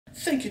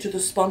Thank you to the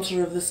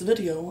sponsor of this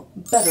video,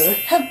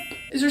 BetterHelp.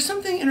 Is there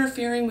something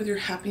interfering with your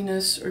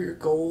happiness or your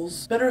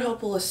goals?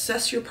 BetterHelp will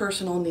assess your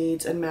personal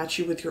needs and match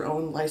you with your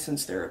own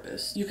licensed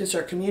therapist. You can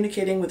start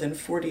communicating within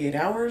 48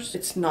 hours.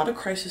 It's not a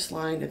crisis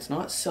line, it's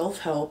not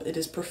self-help, it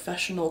is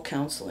professional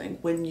counseling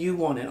when you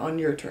want it on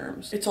your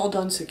terms. It's all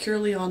done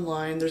securely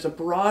online. There's a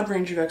broad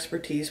range of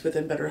expertise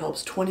within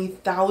BetterHelp's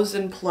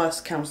 20,000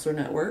 plus counselor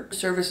network.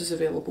 Service is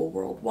available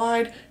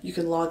worldwide. You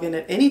can log in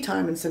at any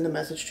time and send a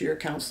message to your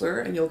counselor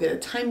and you'll get a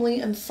timely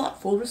and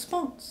thoughtful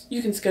response.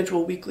 You can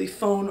schedule weekly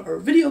phone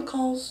or video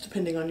calls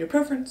depending on your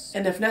preference.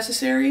 And if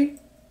necessary,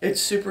 it's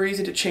super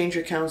easy to change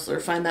your counselor,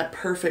 find that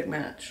perfect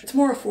match. It's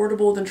more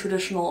affordable than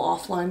traditional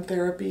offline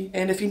therapy,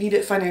 and if you need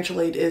it,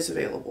 financial aid is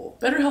available.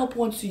 BetterHelp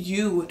wants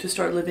you to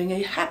start living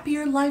a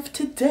happier life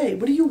today.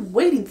 What are you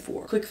waiting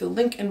for? Click the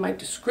link in my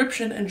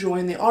description and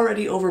join the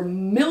already over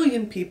 1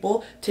 million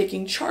people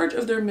taking charge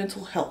of their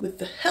mental health with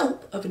the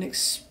help of an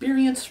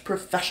experienced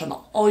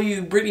professional. All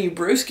you Brittany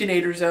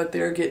Broskinators out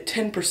there get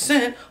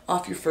 10%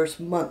 off your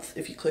first month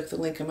if you click the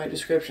link in my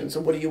description,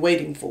 so what are you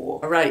waiting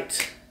for?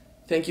 Alright,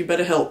 thank you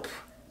BetterHelp.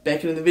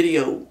 Back into the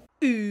video.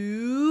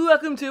 Ooh,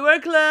 welcome to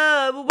our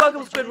club.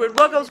 Welcome Squidward,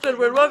 welcome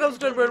Squidward, welcome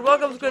Squidward,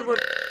 welcome Squidward.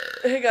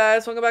 Hey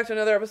guys, welcome back to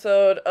another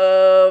episode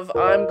of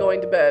I'm Going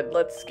to Bed.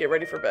 Let's get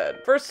ready for bed.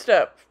 First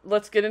step,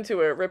 let's get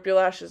into it. Rip your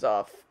lashes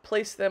off.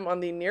 Place them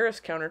on the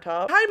nearest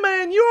countertop. Hey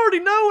man, you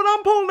already know what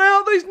I'm pulling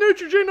out. These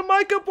Neutrogena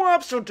makeup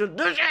wipes so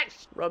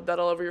delicious. Rub that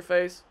all over your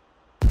face.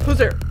 Who's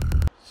there?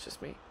 It's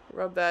just me.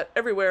 Rub that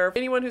everywhere.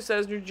 Anyone who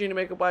says Neutrogena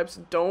makeup wipes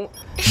don't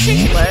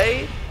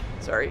play,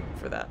 sorry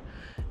for that.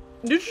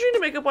 Neutrogena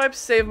makeup wipes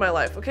save my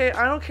life, okay?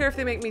 I don't care if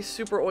they make me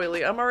super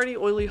oily. I'm already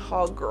oily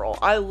hog girl.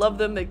 I love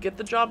them. They get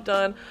the job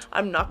done.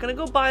 I'm not gonna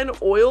go buy an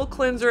oil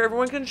cleanser.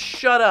 Everyone can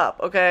shut up,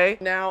 okay?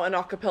 Now an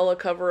acapella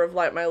cover of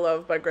Light My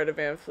Love by Greta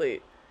Van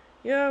Fleet.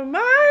 Your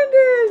mind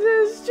is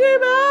a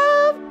stream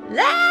of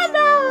light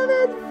of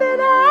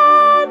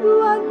infinite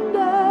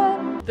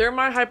wonder. They're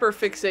my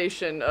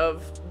hyperfixation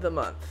of the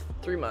month.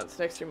 3 months,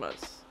 next 3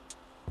 months.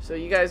 So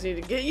you guys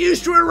need to get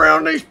used to it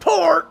around these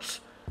parts.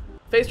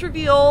 Face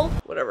reveal,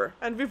 whatever.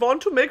 And we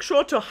want to make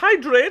sure to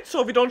hydrate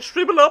so we don't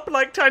shrivel up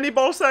like tiny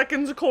ball sack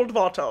in the cold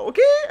water,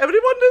 okay?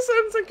 Everyone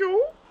listen, thank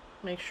you.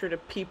 Make sure to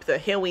peep the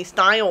Harry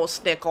Styles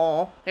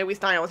sticker. Harry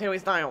Styles, Harry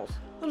Styles.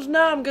 And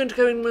now I'm going to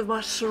go in with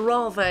my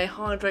CeraVe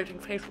hydrating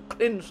facial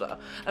cleanser.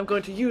 I'm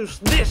going to use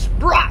this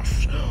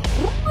brush.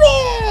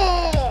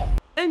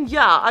 And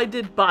yeah, I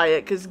did buy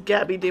it because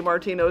Gabi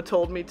DeMartino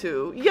told me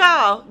to.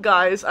 Yeah,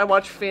 guys, I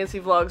watch fancy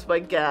vlogs by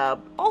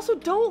Gab. Also,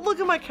 don't look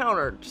at my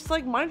counter. Just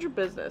like, mind your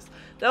business.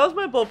 That was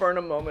my Bo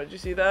Burnham moment. Did you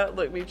see that?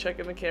 Look, me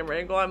checking the camera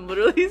angle. I'm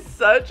literally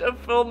such a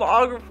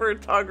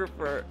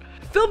filmographer-tographer.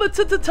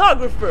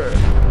 Film-a-photographer.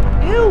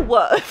 Ew,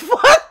 what?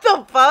 What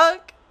the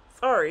fuck?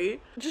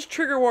 Sorry. Just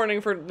trigger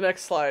warning for the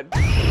next slide.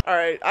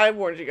 Alright, I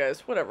warned you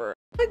guys. Whatever.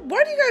 Like,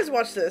 why do you guys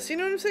watch this? You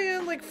know what I'm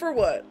saying? Like, for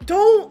what?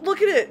 Don't look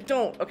at it.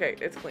 Don't. Okay,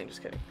 it's clean.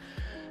 Just kidding.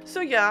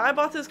 So yeah, I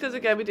bought this because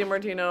of Gabi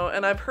DeMartino,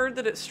 and I've heard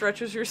that it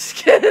stretches your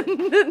skin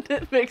and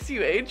it makes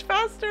you age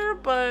faster,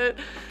 but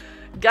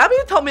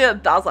Gabi told me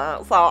it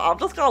doesn't, so I'm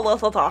just gonna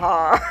listen to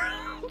her.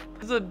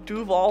 It's a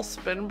Duval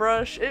spin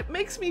brush. It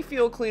makes me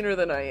feel cleaner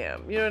than I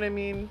am. You know what I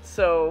mean?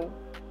 So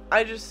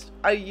I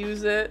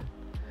use it.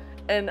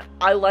 And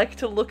I like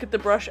to look at the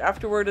brush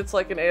afterward. It's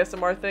like an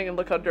ASMR thing, and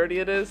look how dirty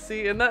it is.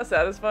 See, isn't that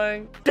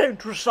satisfying?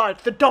 Don't recite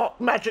the dark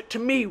magic to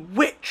me,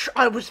 witch!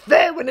 I was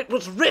there when it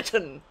was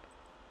written!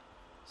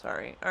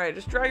 Sorry. Alright,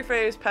 just dry your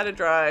face, pat it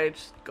dry,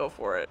 just go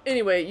for it.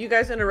 Anyway, you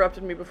guys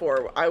interrupted me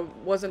before. I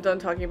wasn't done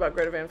talking about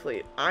Greta Van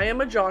Fleet. I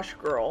am a Josh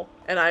girl,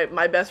 and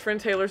my best friend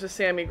Taylor's a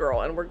Sammy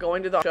girl, and we're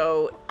going to the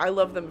show. I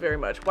love them very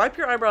much. Wipe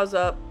your eyebrows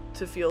up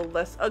to feel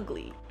less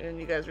ugly. And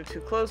you guys are too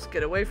close,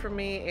 get away from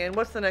me. And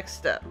what's the next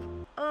step?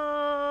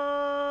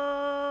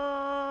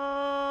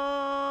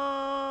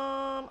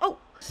 Oh,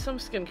 some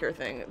skincare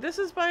thing. This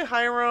is by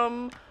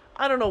Hiram.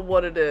 I don't know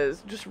what it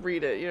is. Just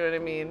read it, you know what I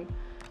mean?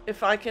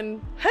 If I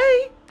can,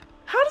 hey,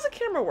 how does a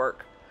camera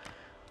work?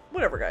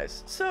 Whatever,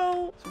 guys.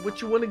 So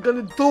what you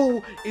gonna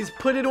do is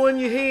put it on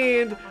your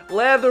hand,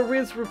 lather,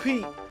 rinse,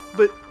 repeat.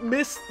 But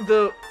miss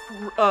the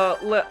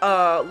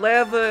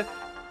lather.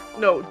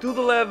 No, do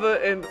the lather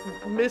and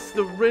miss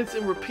the rinse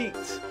and repeat.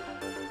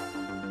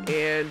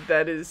 And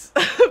that is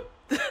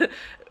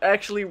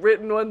actually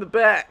written on the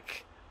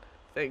back.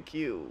 Thank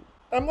you.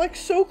 I'm like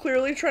so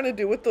clearly trying to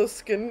do what those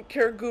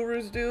skincare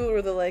gurus do,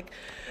 where they're like,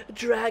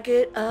 drag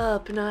it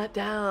up, not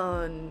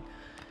down.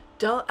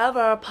 Don't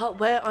ever put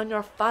weight on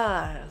your face.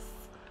 I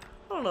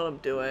don't know what I'm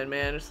doing,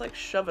 man. Just like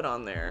shove it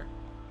on there.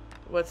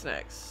 What's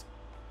next?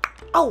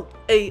 Oh,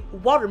 a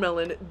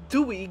watermelon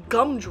dewy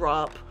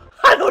gumdrop.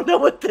 I don't know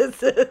what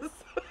this is. And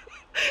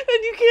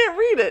you can't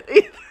read it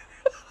either.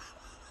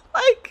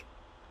 Like,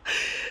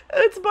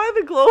 it's by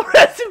the Glow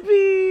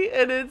Recipe,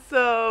 and it's,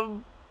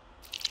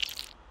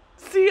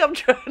 see, I'm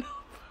trying to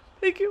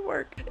Make it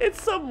work. It's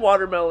some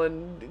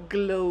watermelon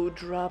glow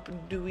drop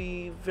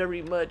dewy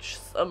very much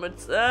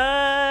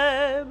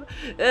summertime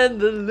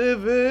and the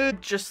living.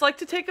 Just like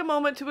to take a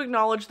moment to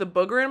acknowledge the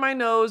booger in my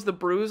nose, the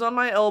bruise on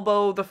my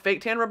elbow, the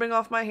fake tan rubbing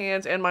off my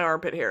hands, and my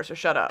armpit hair, so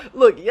shut up.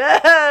 Look,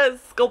 yes!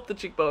 Sculpt the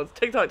cheekbones.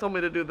 TikTok told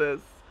me to do this.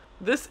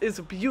 This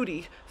is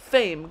beauty,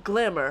 fame,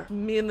 glamour.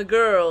 Me and the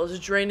girls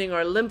draining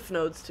our lymph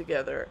nodes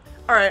together.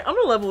 Alright, I'm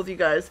gonna level with you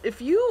guys.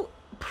 If you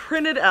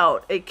printed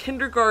out a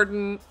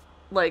kindergarten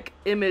like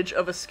image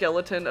of a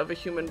skeleton of a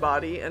human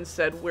body and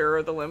said, where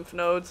are the lymph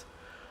nodes?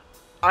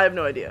 I have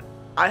no idea.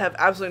 I have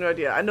absolutely no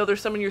idea. I know there's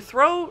some in your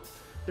throat,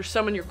 there's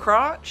some in your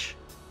crotch.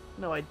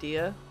 No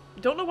idea.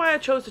 Don't know why I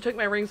chose to take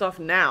my rings off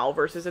now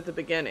versus at the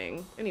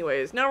beginning.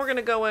 Anyways, now we're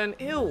gonna go in.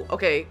 Ew,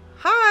 okay,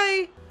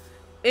 hi!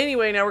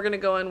 Anyway, now we're gonna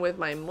go in with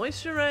my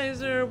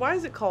moisturizer. Why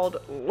is it called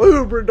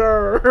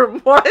Lubriderm?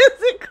 Why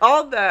is it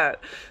called that?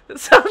 That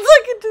sounds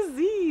like a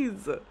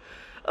disease.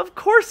 Of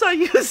course I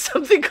use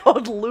something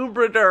called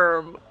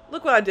Lubriderm.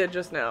 Look what I did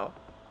just now.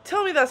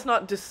 Tell me that's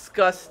not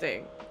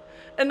disgusting.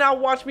 And now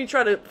watch me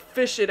try to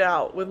fish it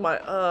out with my,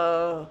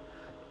 ew.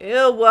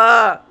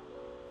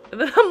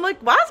 And then I'm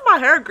like, why is my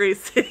hair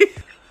greasy?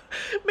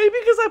 Maybe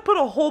because I put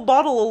a whole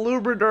bottle of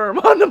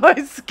Lubriderm onto my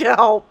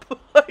scalp.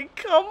 Like,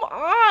 come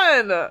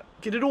on.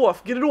 Get it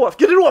off, get it off,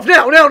 get it off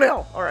now, now,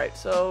 now. All right,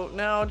 so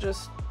now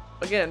just,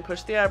 again,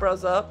 push the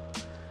eyebrows up.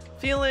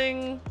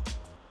 Feeling...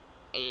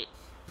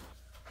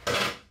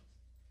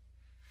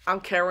 I'm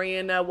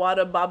carrying that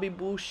water Bobby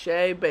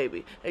Boucher,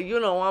 baby. And you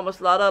know I'm a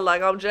slaughter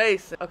like I'm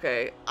Jason.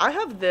 Okay, I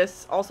have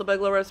this, also by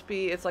Glow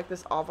Recipe. It's like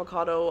this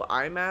avocado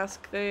eye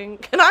mask thing.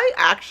 Can I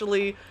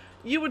actually,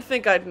 you would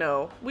think I'd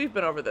know. We've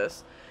been over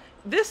this.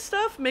 This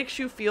stuff makes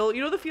you feel,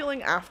 you know the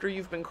feeling after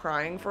you've been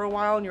crying for a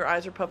while and your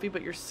eyes are puffy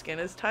but your skin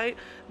is tight?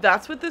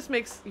 That's what this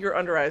makes your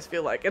under eyes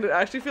feel like, and it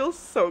actually feels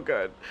so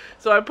good.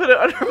 So I put it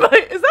under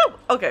my, is that,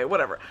 okay,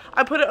 whatever.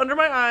 I put it under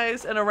my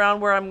eyes and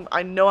around where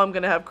I know I'm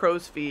gonna have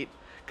crow's feet.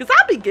 Because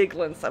I be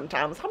giggling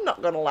sometimes, I'm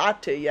not gonna lie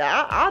to you.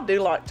 I do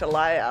like to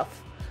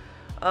laugh.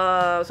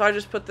 So I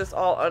just put this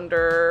all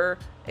under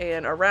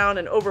and around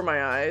and over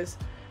my eyes.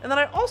 And then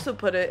I also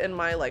put it in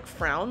my like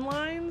frown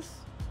lines.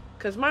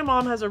 Because my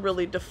mom has a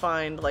really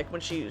defined, like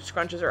when she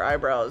scrunches her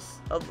eyebrows,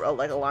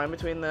 like a line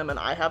between them, and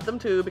I have them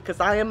too because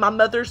I am my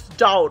mother's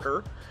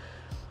daughter.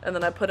 And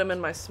then I put them in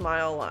my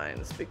smile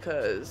lines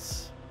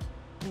because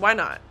why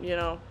not, you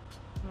know?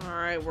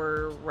 Alright,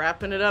 we're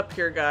wrapping it up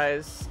here,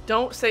 guys.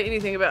 Don't say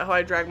anything about how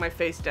I drag my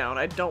face down.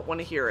 I don't want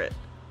to hear it.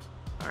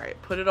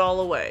 Alright, put it all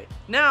away.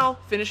 Now,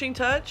 finishing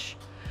touch.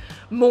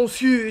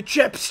 Monsieur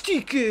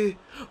Chapstick!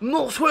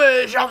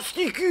 Monsieur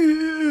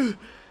Chapstick!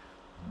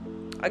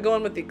 I go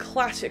in with the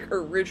classic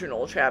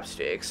original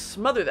chapstick.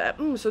 Smother that.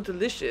 Mmm, so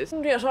delicious.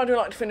 Yes, I do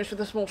like to finish with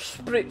a small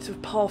spritz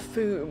of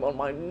parfum on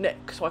my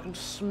neck so I can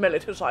smell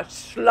it as I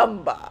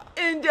slumber.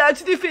 And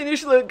that's the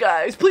finished look,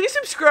 guys. Please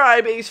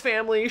subscribe, Ace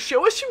family.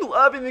 Show us some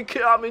love in the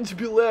comments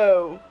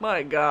below.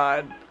 My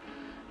god.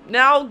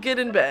 Now get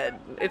in bed.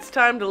 It's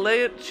time to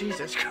lay it.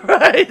 Jesus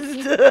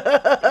Christ.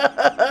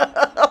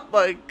 Oh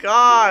my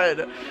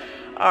god.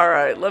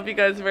 Alright, love you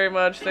guys very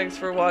much. Thanks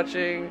for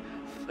watching.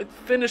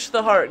 Finish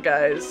the heart,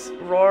 guys.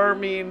 Roar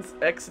means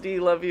XD,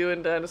 love you,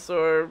 and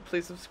dinosaur.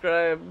 Please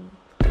subscribe.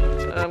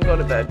 I'm going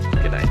to bed.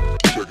 Good night.